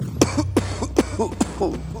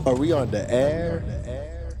Are we on the air?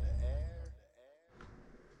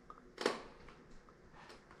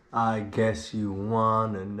 I guess you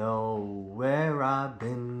wanna know where I've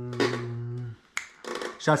been.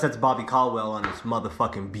 Shouts out to Bobby Caldwell on this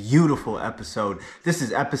motherfucking beautiful episode. This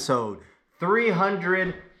is episode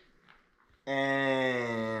 308.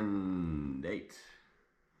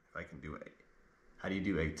 If I can do 8. How do you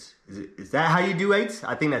do 8s? Is that how you do 8s?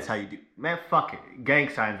 I think that's how you do. Man, fuck it. Gang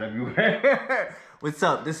signs everywhere. What's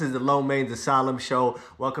up? This is the Low Main's Asylum Show.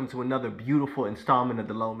 Welcome to another beautiful installment of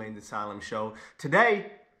the Low Main's Asylum Show.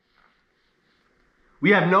 Today,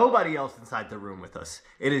 we have nobody else inside the room with us.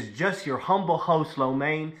 It is just your humble host, Low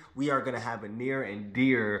Main. We are going to have a near and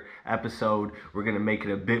dear episode. We're going to make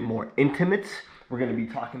it a bit more intimate. We're going to be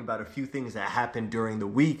talking about a few things that happened during the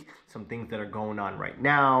week, some things that are going on right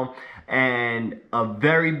now, and a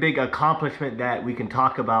very big accomplishment that we can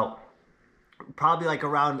talk about probably like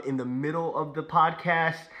around in the middle of the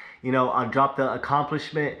podcast. You know, I'll drop the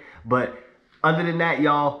accomplishment, but other than that,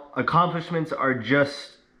 y'all, accomplishments are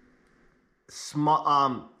just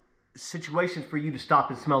small situations for you to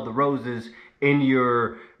stop and smell the roses in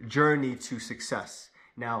your journey to success.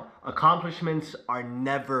 Now, accomplishments are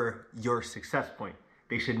never your success point.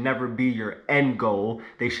 They should never be your end goal.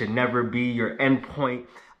 They should never be your end point.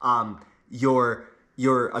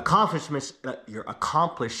 Your accomplishments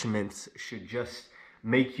should just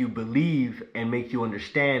make you believe and make you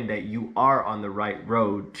understand that you are on the right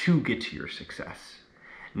road to get to your success.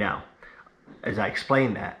 Now, as I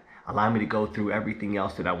explain that, allow me to go through everything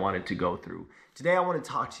else that I wanted to go through. Today, I want to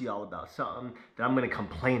talk to y'all about something that I'm going to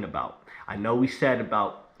complain about. I know we said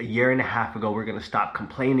about a year and a half ago, we're going to stop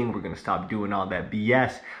complaining. We're going to stop doing all that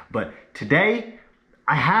BS. But today,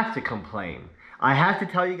 I have to complain. I have to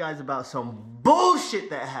tell you guys about some bullshit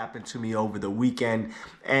that happened to me over the weekend.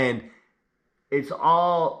 And it's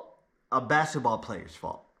all a basketball player's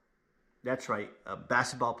fault. That's right. A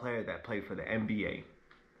basketball player that played for the NBA.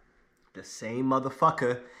 The same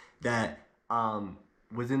motherfucker that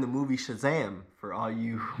was in the movie Shazam, for all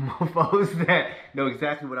you mofos that know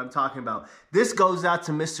exactly what I'm talking about. This goes out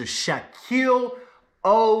to Mr. Shaquille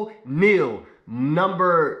O'Neal,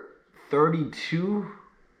 number 32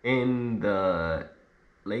 in the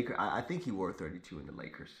Lakers. I think he wore 32 in the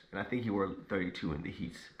Lakers, and I think he wore 32 in the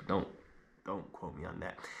Heat, but don't quote me on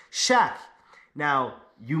that. Shaq. Now,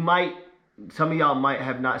 some of y'all might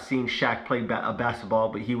have not seen Shaq play basketball,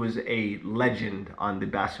 but he was a legend on the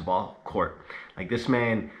basketball court. Like, this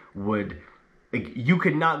man you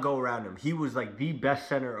could not go around him. He was like the best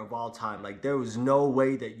center of all time. Like, there was no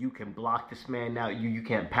way that you can block this man out. You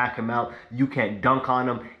can't pack him out. You can't dunk on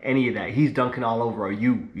him. Any of that. He's dunking all over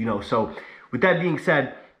you, you know. So, with that being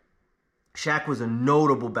said, Shaq was a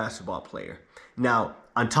notable basketball player. Now,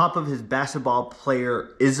 on top of his basketball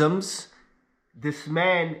player isms, this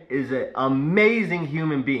man is an amazing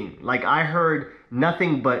human being. Like, I heard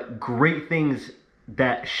nothing but great things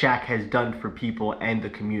that Shaq has done for people and the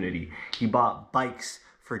community. He bought bikes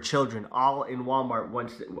for children, all in Walmart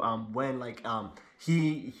once.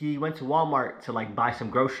 He went to Walmart to like buy some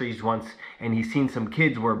groceries once, and he seen some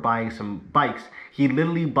kids were buying some bikes. He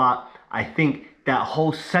literally bought, I think, that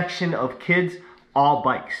whole section of kids all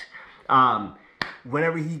bikes.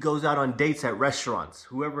 Whenever he goes out on dates at restaurants,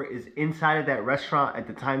 whoever is inside of that restaurant at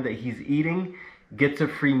the time that he's eating gets a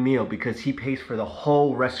free meal because he pays for the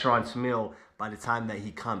whole restaurant's meal by the time that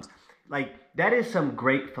he comes. Like, that is some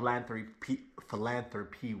great philanthropy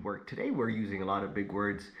work. Today we're using a lot of big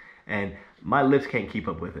words, and my lips can't keep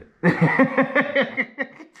up with it.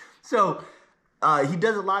 So, he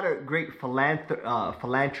does a lot of great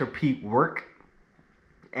philanthropy work,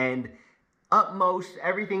 and utmost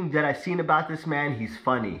everything that I've seen about this man, he's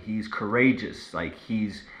funny, he's courageous, like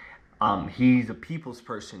he's a people's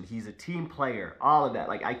person, he's a team player, all of that.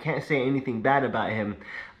 Like, I can't say anything bad about him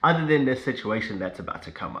other than this situation that's about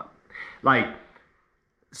to come up. Like,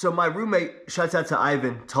 so my roommate, shouts out to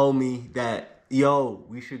Ivan, told me that, yo,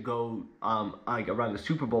 we should go, like around the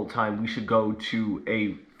Super Bowl time, we should go to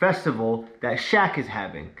a festival that Shaq is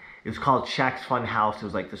having. It was called Shaq's Fun House. It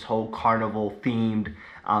was like this whole carnival themed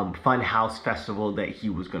fun house festival that he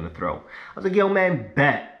was going to throw. I was like, yo, man,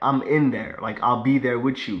 bet. I'm in there. Like, I'll be there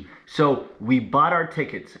with you. So we bought our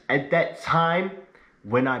tickets. At that time,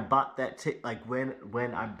 when I bought that ticket, like when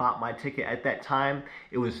I bought my ticket at that time,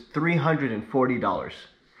 it was $340.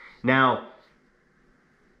 Now,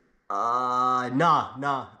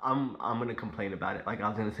 nah, I'm gonna complain about it. Like, I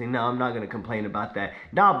was gonna say, no, I'm not gonna complain about that.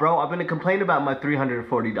 Nah, bro, I'm gonna complain about my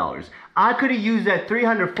 $340. I could have used that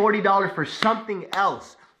 $340 for something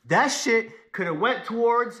else. That shit could have went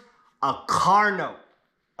towards a car note.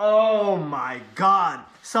 Oh my God.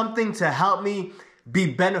 Something to help me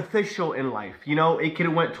be beneficial in life. You know, it could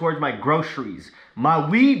have went towards my groceries, my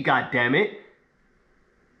weed, goddammit.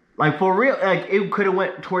 Like, for real, like, it could have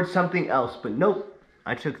went towards something else. But nope,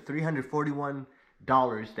 I took $341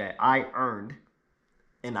 that I earned,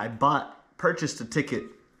 and I purchased a ticket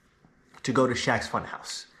to go to Shaq's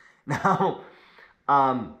Funhouse. Now,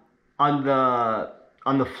 on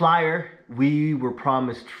the flyer, we were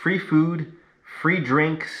promised free food, free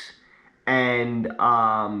drinks, and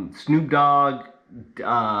Snoop Dogg,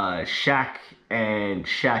 Shaq, and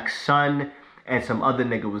Shaq's son, and some other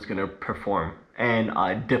nigga was gonna perform, and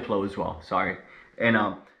Diplo as well. Sorry, and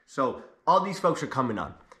so all these folks are coming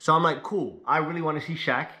on. So I'm like, cool. I really want to see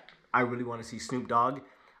Shaq. I really want to see Snoop Dogg.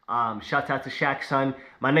 Shouts out to Shaq's son,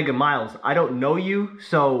 my nigga Miles. I don't know you,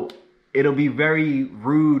 so it'll be very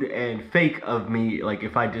rude and fake of me, like,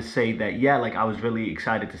 if I just say that, yeah, like, I was really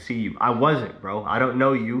excited to see you. I wasn't, bro. I don't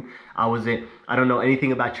know you. I don't know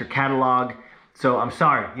anything about your catalog. So I'm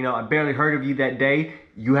sorry. You know, I barely heard of you that day.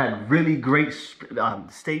 You had really great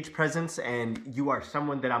stage presence, and you are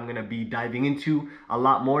someone that I'm going to be diving into a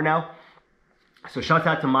lot more now. So shout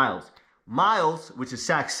out to Miles. Miles, which is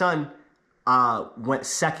Shaq's son, went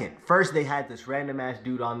second. First, they had this random ass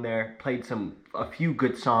dude on there, played a few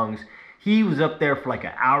good songs. He was up there for like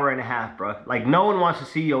an hour and a half, bro. Like, no one wants to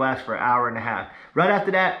see your ass for an hour and a half. Right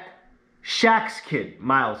after that, Shaq's kid,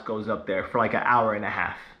 Miles, goes up there for like an hour and a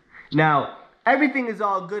half. Now, everything is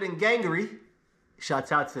all good and gangery.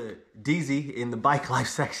 Shouts out to DZ in the bike life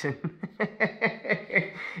section.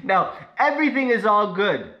 Now, everything is all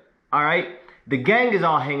good, all right? The gang is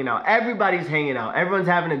all hanging out. Everybody's hanging out. Everyone's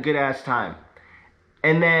having a good ass time.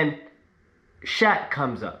 And then Shaq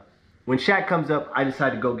comes up. When Shaq comes up, I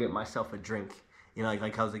decided to go get myself a drink. You know,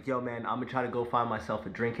 like I was like, yo, man, I'm going to try to go find myself a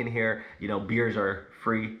drink in here. You know, beers are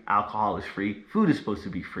free. Alcohol is free. Food is supposed to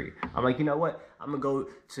be free. I'm like, you know what? I'm going to go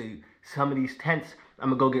to some of these tents. I'm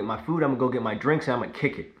going to go get my food. I'm going to go get my drinks, and I'm going to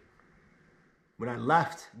kick it. When I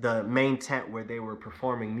left the main tent where they were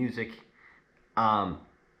performing music,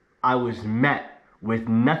 I was met with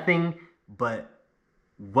nothing but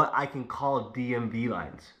what I can call DMV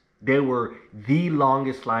lines. They were the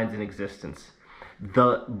longest lines in existence.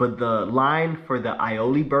 But the line for the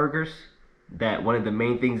aioli burgers, that one of the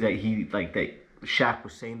main things that Shaq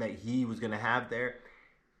was saying that he was gonna have there,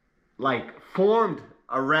 like, formed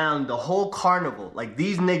around the whole carnival. Like,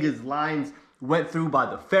 these niggas' lines went through by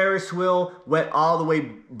the Ferris wheel, went all the way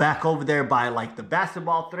back over there by like the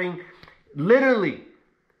basketball thing. Literally,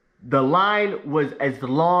 the line was as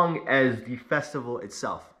long as the festival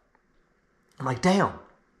itself. I'm like, damn,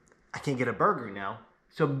 I can't get a burger now.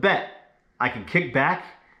 So bet I can kick back.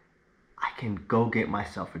 I can go get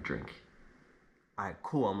myself a drink. All right,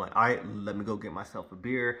 cool. I'm like, all right, let me go get myself a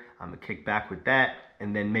beer. I'm going to kick back with that.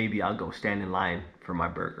 And then maybe I'll go stand in line for my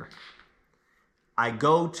burger. I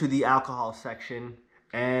go to the alcohol section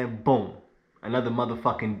and boom, another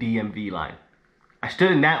motherfucking DMV line. I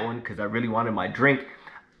stood in that one because I really wanted my drink.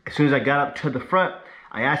 As soon as I got up to the front,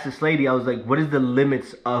 I asked this lady, I was like, what is the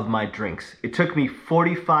limits of my drinks? It took me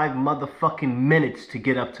 45 motherfucking minutes to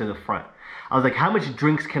get up to the front. I was like, how much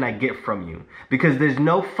drinks can I get from you? Because there's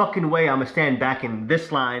no fucking way I'm gonna stand back in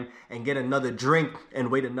this line and get another drink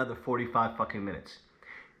and wait another 45 fucking minutes.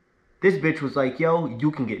 This bitch was like, yo,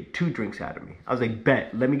 you can get 2 drinks out of me. I was like,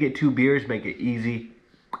 bet, let me get 2 beers, make it easy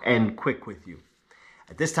and quick with you.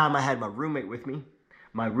 At this time, I had my roommate with me.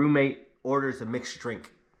 My roommate orders a mixed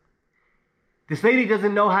drink. This lady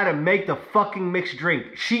doesn't know how to make the fucking mixed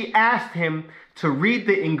drink. She asked him to read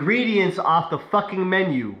the ingredients off the fucking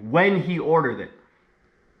menu when he ordered it.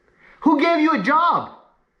 Who gave you a job?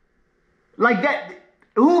 Like that,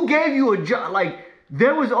 who gave you a job? Like,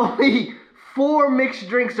 there was only 4 mixed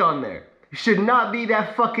drinks on there. It should not be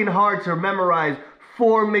that fucking hard to memorize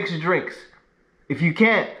 4 mixed drinks. If you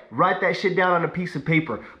can't, write that shit down on a piece of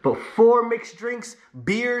paper. But 4 mixed drinks,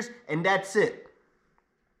 beers, and that's it.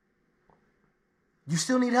 You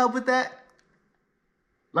still need help with that?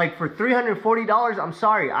 Like, for $340, I'm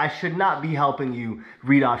sorry, I should not be helping you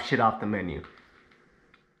read off shit off the menu.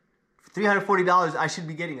 For $340, I should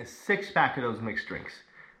be getting a 6-pack of those mixed drinks.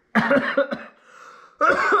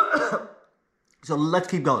 So let's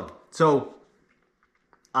keep going. So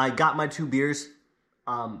I got my 2 beers.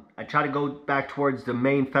 I try to go back towards the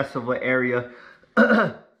main festival area.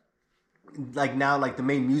 Like, now, like, the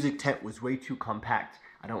main music tent was way too compact.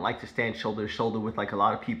 I don't like to stand shoulder to shoulder with like a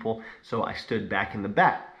lot of people, so I stood back in the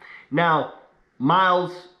back. Now,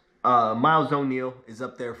 Miles O'Neal is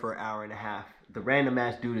up there for an hour and a half. The random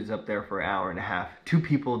ass dude is up there for an hour and a half. 2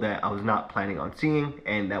 people that I was not planning on seeing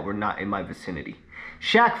and that were not in my vicinity.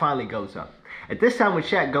 Shaq finally goes up. At this time when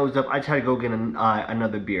Shaq goes up, I try to go get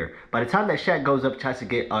another beer. By the time that Shaq goes up, tries to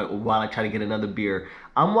get while I try to get another beer,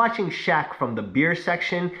 I'm watching Shaq from the beer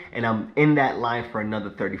section, and I'm in that line for another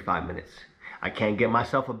 35 minutes. I can't get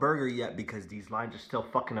myself a burger yet because these lines are still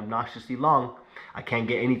fucking obnoxiously long. I can't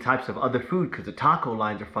get any types of other food because the taco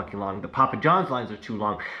lines are fucking long. The Papa John's lines are too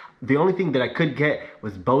long. The only thing that I could get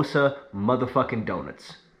was Bosa motherfucking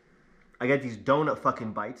donuts. I got these donut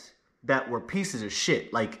fucking bites that were pieces of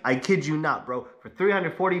shit. Like, I kid you not, bro. For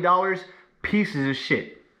 $340, pieces of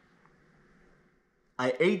shit.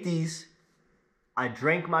 I ate these. I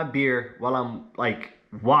drank my beer while I'm, like,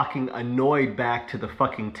 walking annoyed back to the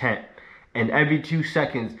fucking tent. And every 2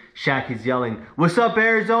 seconds, Shaq is yelling, "What's up,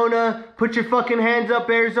 Arizona? Put your fucking hands up,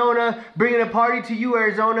 Arizona. Bringing a party to you,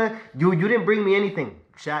 Arizona." You didn't bring me anything,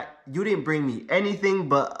 Shaq. You didn't bring me anything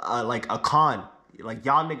but, like, a con. Like,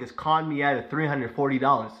 y'all niggas conned me out of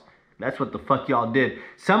 $340. That's what the fuck y'all did.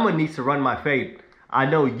 Someone needs to run my fade. I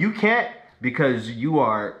know you can't because you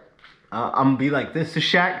are, I'm gonna be like this to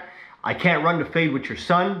Shaq. I can't run the fade with your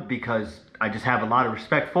son because I just have a lot of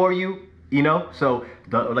respect for you. You know, so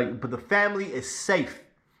but the family is safe.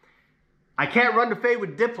 I can't run the fade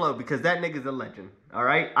with Diplo because that nigga's a legend. All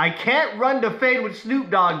right, I can't run the fade with Snoop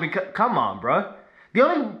Dogg because come on, bruh. The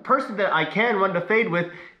only person that I can run the fade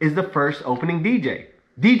with is the first opening DJ,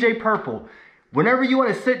 DJ Purple. Whenever you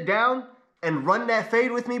want to sit down and run that fade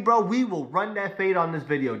with me, bro, we will run that fade on this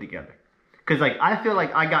video together. Because, like, I feel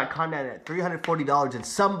like I got content at $340 and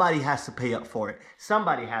somebody has to pay up for it.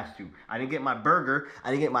 Somebody has to. I didn't get my burger.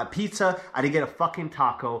 I didn't get my pizza. I didn't get a fucking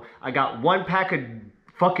taco. I got 1 pack of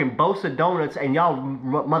fucking Bosa donuts and y'all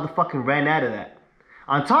motherfucking ran out of that.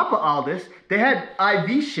 On top of all this, they had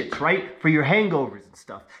IV shits, right? For your hangovers and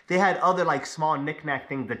stuff. They had other, like, small knick-knack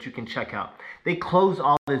things that you can check out. They closed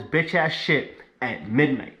all this bitch-ass shit at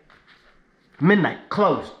midnight. Midnight.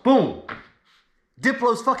 Closed. Boom.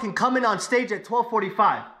 Diplo's fucking coming on stage at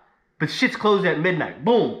 12:45. But shit's closed at midnight.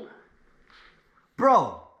 Boom.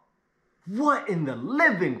 Bro, what in the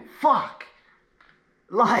living fuck?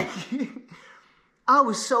 Like, I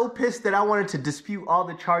was so pissed that I wanted to dispute all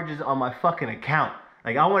the charges on my fucking account.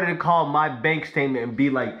 Like, I wanted to call my bank statement and be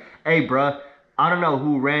like, "Hey, bruh, I don't know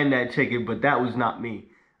who ran that ticket, but that was not me."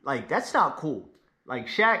 Like, that's not cool. Like,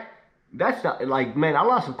 Shaq, that's not, like, man, I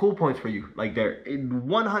lost some cool points for you. Like, there,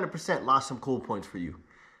 100% lost some cool points for you.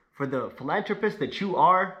 For the philanthropist that you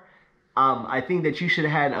are, I think that you should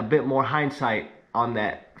have had a bit more hindsight on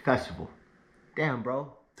that festival. Damn,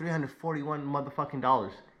 bro, $341 motherfucking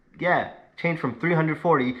dollars. Yeah, changed from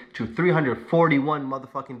 340 to $341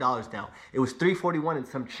 motherfucking dollars now. It was 341 and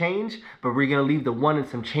some change, but we're gonna leave the 1 and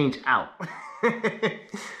some change out.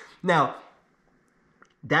 Now,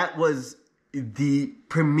 that was the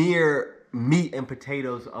premier meat and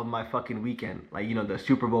potatoes of my fucking weekend. Like, you know, the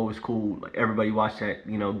Super Bowl was cool. Like, everybody watched that,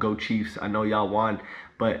 you know, go Chiefs. I know y'all won,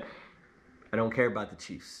 but I don't care about the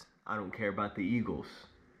Chiefs. I don't care about the Eagles.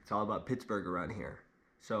 It's all about Pittsburgh around here.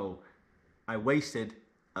 So I wasted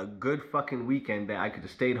a good fucking weekend that I could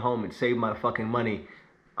have stayed home and saved my fucking money.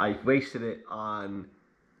 I wasted it on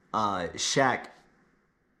Shaq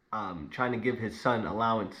trying to give his son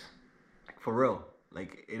allowance. Like, for real.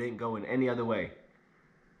 Like, it ain't going any other way.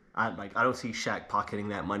 I don't see Shaq pocketing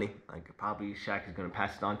that money. Like, probably Shaq is gonna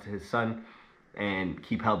pass it on to his son and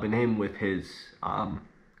keep helping him with his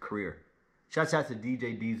career. Shouts out to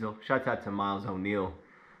DJ Diesel. Shouts out to Miles O'Neal.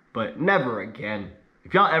 But never again.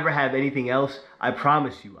 If y'all ever have anything else, I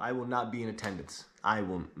promise you, I will not be in attendance. I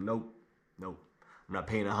will. Nope. I'm not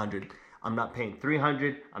paying 100. I'm not paying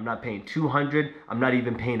 300. I'm not paying 200. I'm not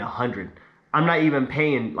even paying 100. I'm not even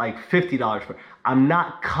paying like $50 for it. I'm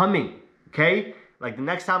not coming, okay? Like, the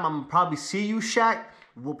next time I'm gonna probably see you, Shaq,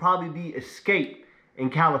 will probably be Escape in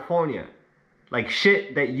California. Like,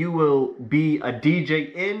 shit that you will be a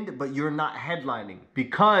DJ in, but you're not headlining.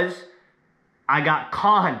 Because I got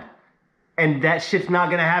conned. And that shit's not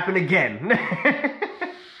gonna happen again.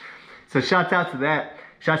 So shouts out to that.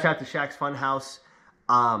 Shouts out to Shaq's Funhouse.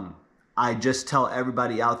 I just tell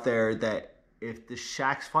everybody out there that if the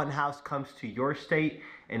Shaq's Funhouse comes to your state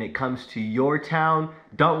and it comes to your town,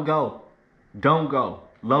 don't go. Don't go.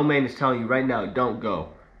 Low Man is telling you right now, don't go.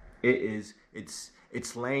 It's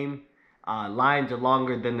lame. Lines are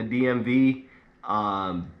longer than the DMV.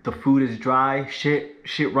 The food is dry.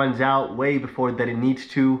 Shit runs out way before that it needs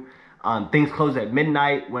to. Things close at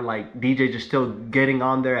midnight when, like, DJs are still getting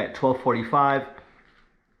on there at 12:45.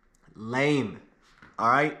 Lame. All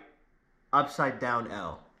right? Upside down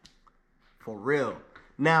L. For real.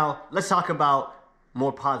 Now, let's talk about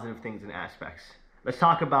more positive things and aspects. Let's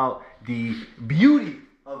talk about the beauty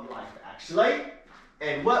of life, actually.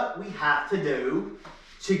 And what we have to do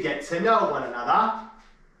to get to know one another.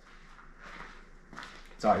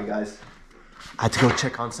 Sorry, guys. I had to go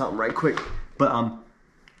check on something right quick. But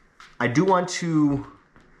I do want to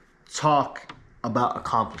talk about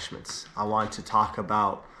accomplishments. I want to talk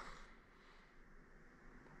about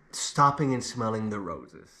stopping and smelling the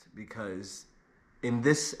roses, because in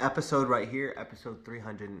this episode right here, episode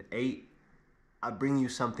 308, I bring you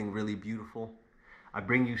something really beautiful. I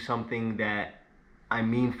bring you something that I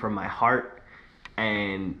mean from my heart,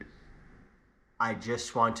 and I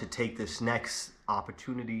just want to take this next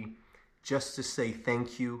opportunity just to say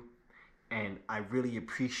thank you. And I really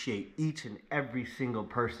appreciate each and every single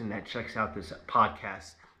person that checks out this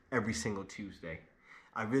podcast every single Tuesday.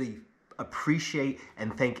 I really appreciate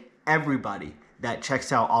and thank everybody that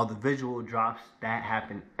checks out all the visual drops that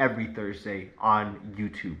happen every Thursday on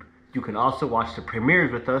YouTube. You can also watch the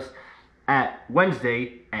premieres with us at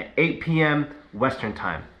Wednesday at 8 p.m. Western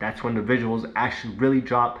Time. That's when the visuals actually really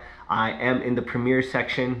drop. I am in the premiere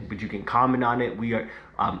section, but you can comment on it.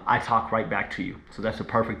 I talk right back to you. So that's a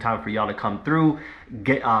perfect time for y'all to come through,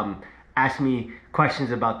 ask me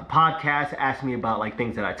questions about the podcast, ask me about like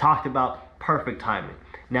things that I talked about. Perfect timing.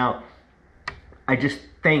 Now, I just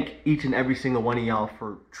thank each and every single one of y'all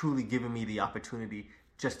for truly giving me the opportunity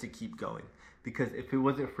just to keep going. Because if it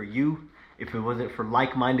wasn't for you, if it wasn't for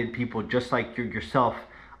like-minded people just like yourself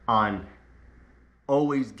on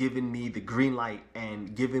always giving me the green light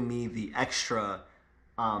and giving me the extra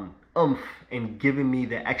oomph and giving me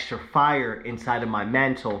the extra fire inside of my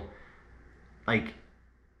mantle, like,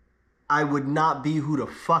 I would not be who the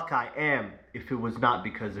fuck I am if it was not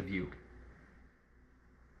because of you.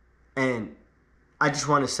 And I just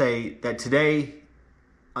want to say that today,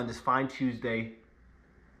 on this fine Tuesday,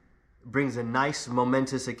 brings a nice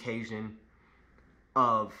momentous occasion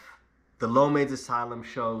of the Low-Maids Asylum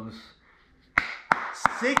show's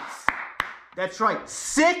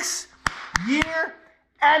 6-year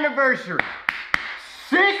anniversary.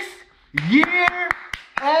 6-year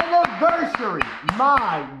anniversary.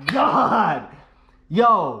 My God.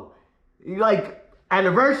 Yo, like,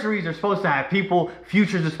 anniversaries are supposed to have people,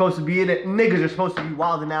 futures are supposed to be in it, niggas are supposed to be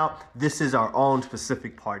wilding out. This is our own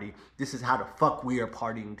specific party. This is how the fuck we are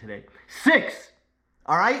partying today. 6.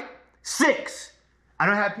 All right? 6. I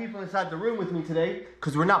don't have people inside the room with me today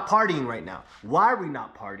because we're not partying right now. Why are we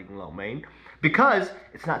not partying, Lo-Main? Because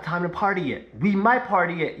it's not time to party yet. We might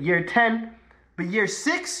party at year 10, but year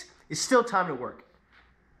 6 is still time to work.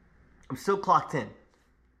 I'm still clocked in.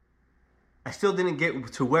 I still didn't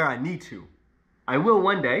get to where I need to. I will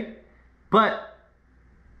one day, but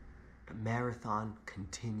the marathon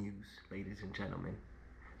continues, ladies and gentlemen.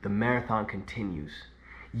 The marathon continues.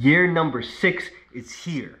 Year number 6 is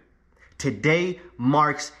here. Today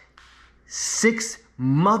marks 6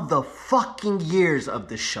 motherfucking years of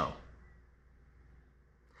the show.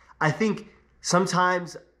 I think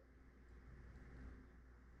sometimes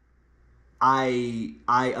I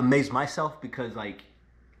amaze myself because like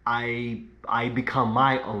I become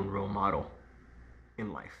my own role model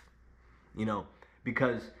in life, you know,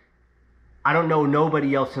 because I don't know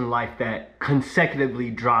nobody else in life that consecutively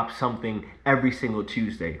drops something every single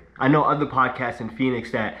Tuesday. I know other podcasts in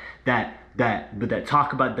Phoenix that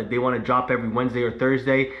talk about that they want to drop every Wednesday or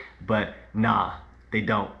Thursday, but nah, they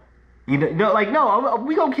don't. You know, like, no,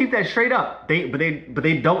 we gonna keep that straight up. But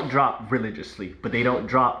they don't drop religiously, but they don't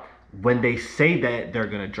drop when they say that they're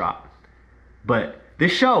gonna drop. But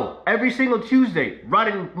this show every single Tuesday, right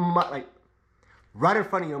in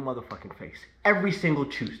front of your motherfucking face, every single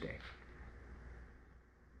Tuesday.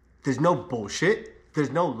 There's no bullshit.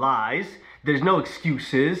 There's no lies. There's no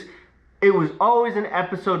excuses. It was always an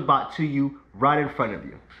episode brought to you right in front of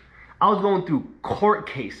you. I was going through court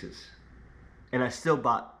cases, and I still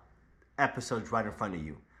bought episodes right in front of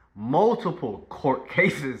you. Multiple court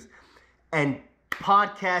cases, and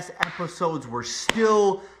podcast episodes were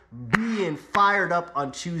still being fired up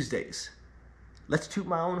on Tuesdays. Let's toot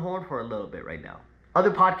my own horn for a little bit right now.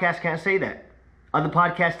 Other podcasts can't say that. Other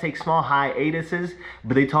podcasts take small hiatuses,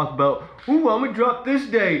 but they talk about, ooh, I'm going to drop this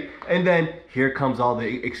day. And then here comes all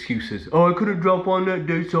the excuses. Oh, I couldn't drop on that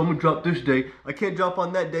day, so I'm going to drop this day. I can't drop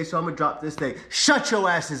on that day, so I'm going to drop this day. Shut your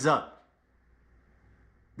asses up.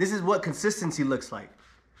 This is what consistency looks like.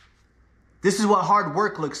 This is what hard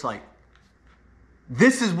work looks like.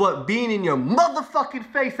 This is what being in your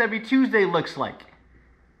motherfucking face every Tuesday looks like.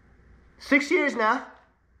 6 years now.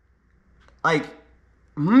 Like,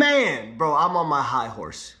 man, bro, I'm on my high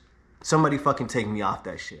horse. Somebody fucking take me off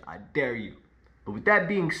that shit. I dare you. But with that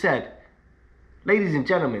being said, ladies and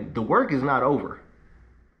gentlemen, the work is not over.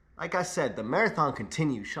 Like I said, the marathon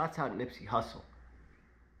continues. Shots out Nipsey Hussle.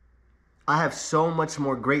 I have so much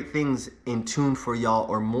more great things in tune for y'all,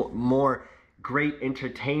 or more great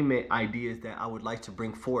entertainment ideas that I would like to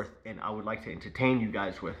bring forth and I would like to entertain you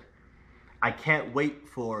guys with. I can't wait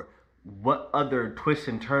for what other twists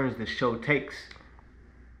and turns this show takes.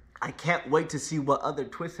 I can't wait to see what other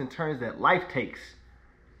twists and turns that life takes.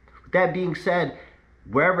 With that being said,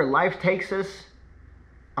 wherever life takes us,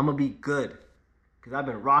 I'm gonna be good. Because I've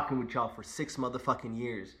been rocking with y'all for 6 motherfucking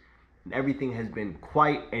years. And everything has been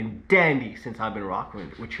quite and dandy since I've been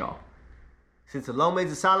rocking with y'all. Since the Low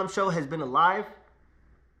Main's Asylum show has been alive,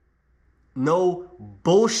 no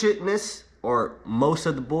bullshitness, or most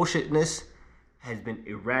of the bullshitness, has been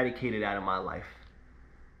eradicated out of my life.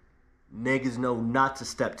 Niggas know not to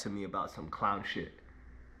step to me about some clown shit.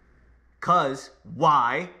 Cause,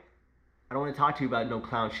 why? I don't want to talk to you about no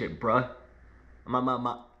clown shit, bruh. I'm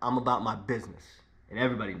about my business. And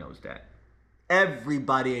everybody knows that.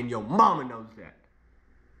 Everybody and your mama knows that.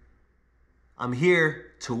 I'm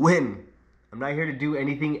here to win. I'm not here to do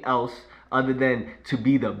anything else other than to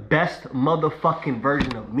be the best motherfucking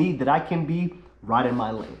version of me that I can be right in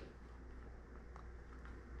my lane.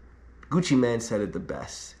 Gucci Mane said it the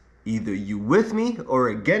best. Either you with me or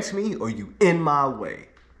against me, or you in my way.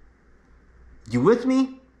 You with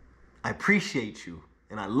me? I appreciate you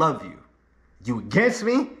and I love you. You against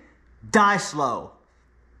me? Die slow.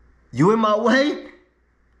 You in my way?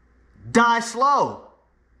 Die slow.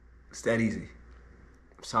 It's that easy.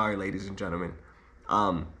 I'm sorry, ladies and gentlemen.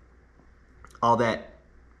 All that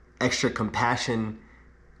extra compassion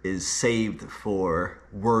is saved for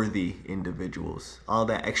worthy individuals. All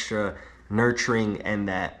that extra nurturing and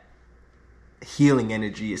that healing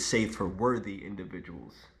energy is saved for worthy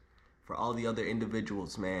individuals. For all the other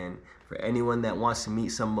individuals, man. For anyone that wants to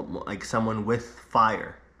meet someone with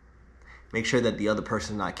fire. Make sure that the other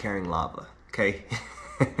person's not carrying lava, okay?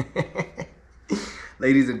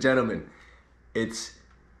 Ladies and gentlemen, it's,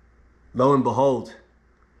 lo and behold,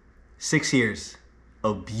 6 years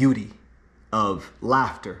of beauty, of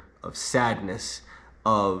laughter, of sadness,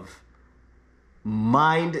 of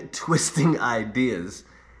mind-twisting ideas.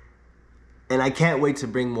 And I can't wait to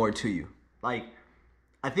bring more to you. Like,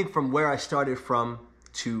 I think from where I started from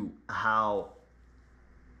to how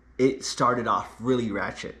it started off really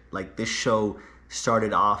ratchet. Like, this show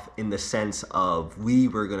started off in the sense of we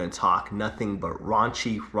were going to talk nothing but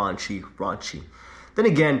raunchy. Then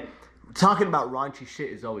again, talking about raunchy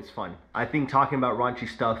shit is always fun. I think talking about raunchy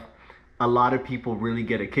stuff, a lot of people really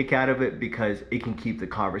get a kick out of it because it can keep the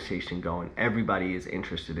conversation going. Everybody is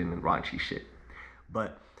interested in the raunchy shit.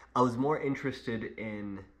 But I was more interested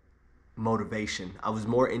in motivation. I was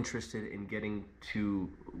more interested in getting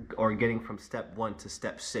from step 1 to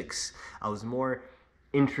step 6. I was more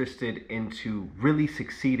interested into really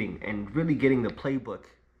succeeding and really getting the playbook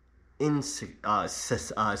in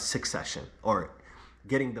succession, or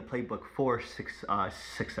getting the playbook for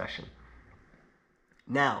succession.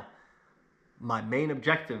 Now, my main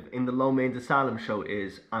objective in the Low Main's Asylum show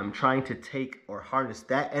is I'm trying to take or harness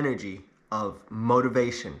that energy of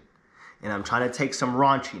motivation, and I'm trying to take some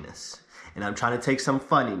raunchiness, and I'm trying to take some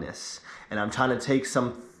funniness, and I'm trying to take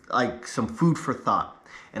some food for thought,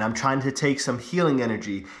 and I'm trying to take some healing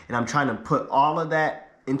energy, and I'm trying to put all of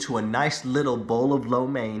that into a nice little bowl of lo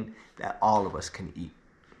mein that all of us can eat.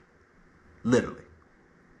 Literally.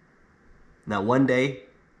 Now, one day,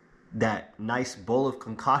 that nice bowl of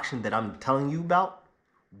concoction that I'm telling you about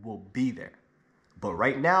will be there. But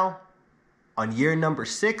right now, on year number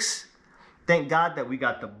 6, thank God that we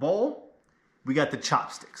got the bowl, we got the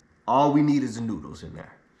chopsticks. All we need is the noodles in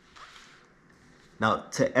there. Now,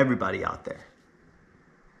 to everybody out there,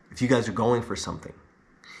 if you guys are going for something,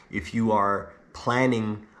 if you are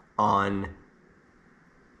planning on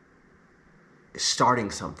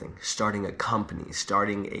starting something, starting a company,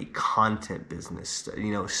 starting a content business,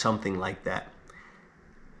 something like that,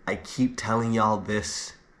 I keep telling y'all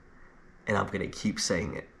this, and I'm going to keep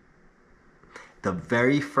saying it. The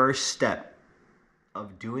very first step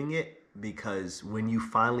of doing it, because when you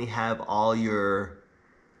finally have all your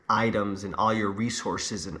items and all your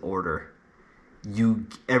resources in order,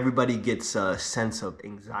 everybody gets a sense of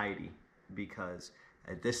anxiety, because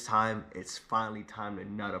at this time, it's finally time to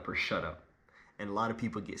nut up or shut up. And a lot of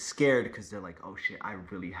people get scared because they're like, oh shit, I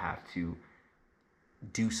really have to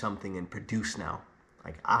do something and produce now.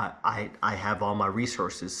 Like, I have all my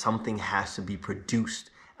resources. Something has to be produced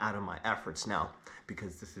out of my efforts now,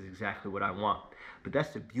 because this is exactly what I want. But that's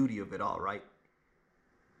the beauty of it all, right?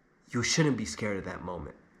 You shouldn't be scared of that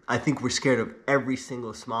moment. I think we're scared of every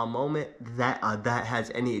single small moment that has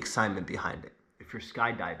any excitement behind it. If you're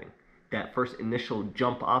skydiving, that first initial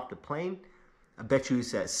jump off the plane, I bet you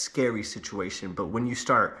it's that scary situation. But when you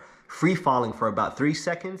start free falling for about 3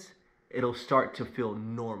 seconds, it'll start to feel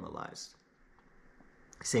normalized.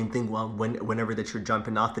 Same thing whenever that you're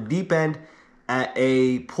jumping off the deep end at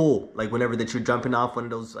a pool, like whenever that you're jumping off one of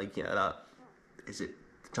those, like, is it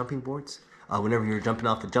the jumping boards? Whenever you're jumping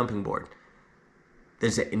off the jumping board,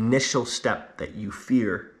 there's an initial step that you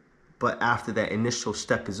fear, but after that initial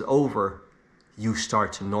step is over, you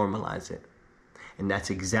start to normalize it. And that's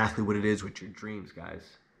exactly what it is with your dreams, guys.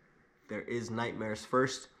 There is nightmares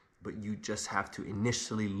first, but you just have to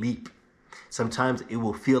initially leap. Sometimes it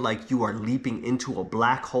will feel like you are leaping into a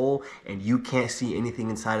black hole and you can't see anything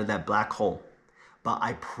inside of that black hole. But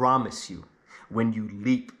I promise you, when you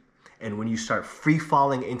leap and when you start free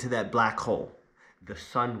falling into that black hole, the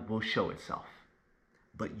sun will show itself.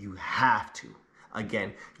 But you have to.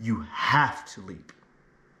 Again, you have to leap.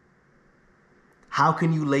 How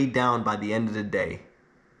can you lay down by the end of the day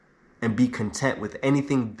and be content with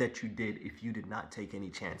anything that you did if you did not take any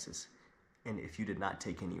chances and if you did not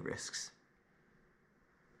take any risks?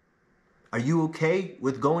 Are you okay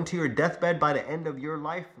with going to your deathbed by the end of your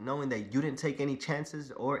life knowing that you didn't take any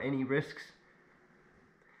chances or any risks?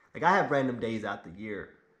 Like, I have random days out the year.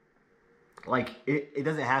 Like, it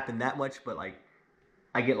doesn't happen that much, but like,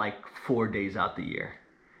 I get like 4 days out the year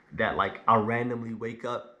that like I'll randomly wake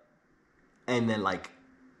up and then like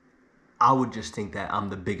I would just think that I'm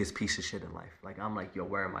the biggest piece of shit in life. Like, I'm like, yo,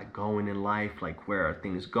 where am I going in life? Like, where are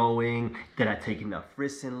things going? Did I take enough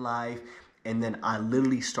risks in life? And then I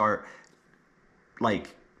literally start,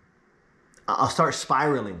 like, I'll start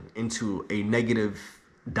spiraling into a negative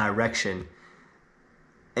direction.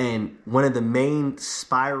 And one of the main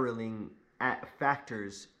spiraling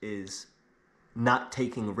factors is not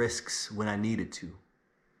taking risks when I needed to.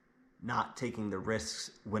 Not taking the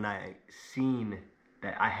risks when I seen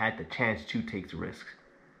that I had the chance to take the risks.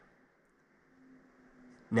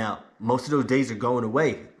 Now, most of those days are going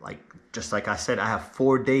away. Like, just like I said, I have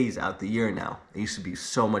 4 days out the year now. It used to be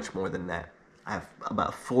so much more than that. I have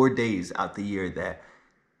about 4 days out the year that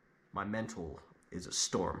my mental is a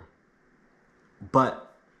storm.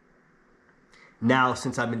 But now,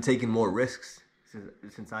 since I've been taking more risks,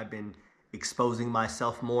 since I've been exposing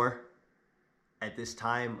myself more, at this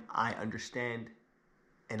time, I understand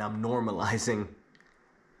and I'm normalizing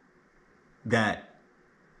that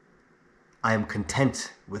I am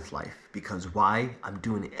content with life. Because why? I'm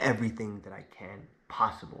doing everything that I can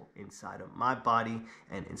possible inside of my body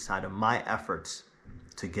and inside of my efforts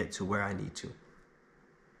to get to where I need to.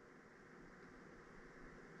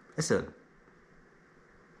 It's a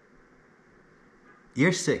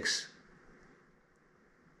year 6.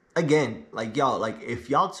 Again, like, y'all, like, if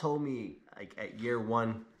y'all told me like at year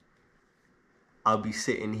 1 I'll be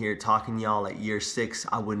sitting here talking to y'all at year 6,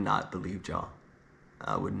 I would not believe y'all.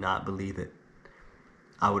 I would not believe it.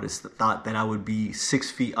 I would have thought that I would be 6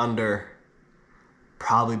 feet under,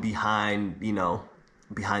 probably behind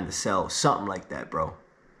the cell, something like that, bro.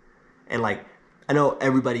 And like, I know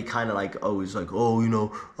everybody kind of like always like,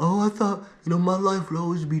 I thought, my life would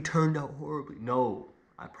always be turned out horribly. No,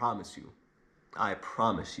 I promise you.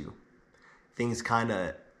 Things kind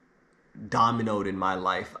of dominoed in my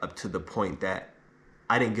life up to the point that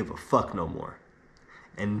I didn't give a fuck no more.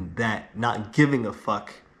 And that not giving a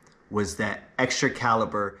fuck was that extra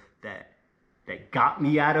caliber that got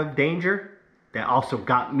me out of danger, that also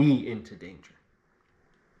got me into danger.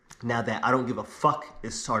 Now that I don't give a fuck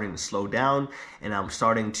is starting to slow down, and I'm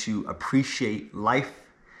starting to appreciate life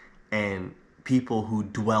and people who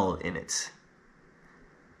dwell in it.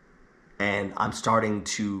 And I'm starting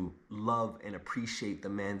to love and appreciate the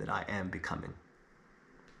man that I am becoming.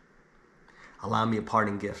 Allow me a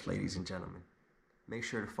parting gift, ladies and gentlemen. Make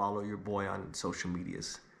sure to follow your boy on social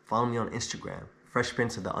medias. Follow me on Instagram, Fresh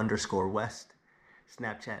Prince of the _West.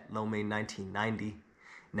 Snapchat, Lomay1990.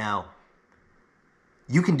 Now,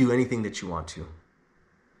 you can do anything that you want to.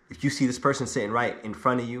 If you see this person sitting right in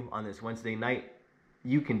front of you on this Wednesday night,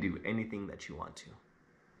 you can do anything that you want to.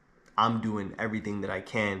 I'm doing everything that I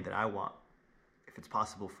can, that I want. If it's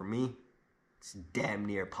possible for me, it's damn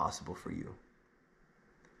near possible for you.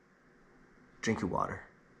 Drink your water.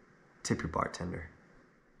 Tip your bartender.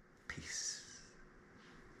 Peace.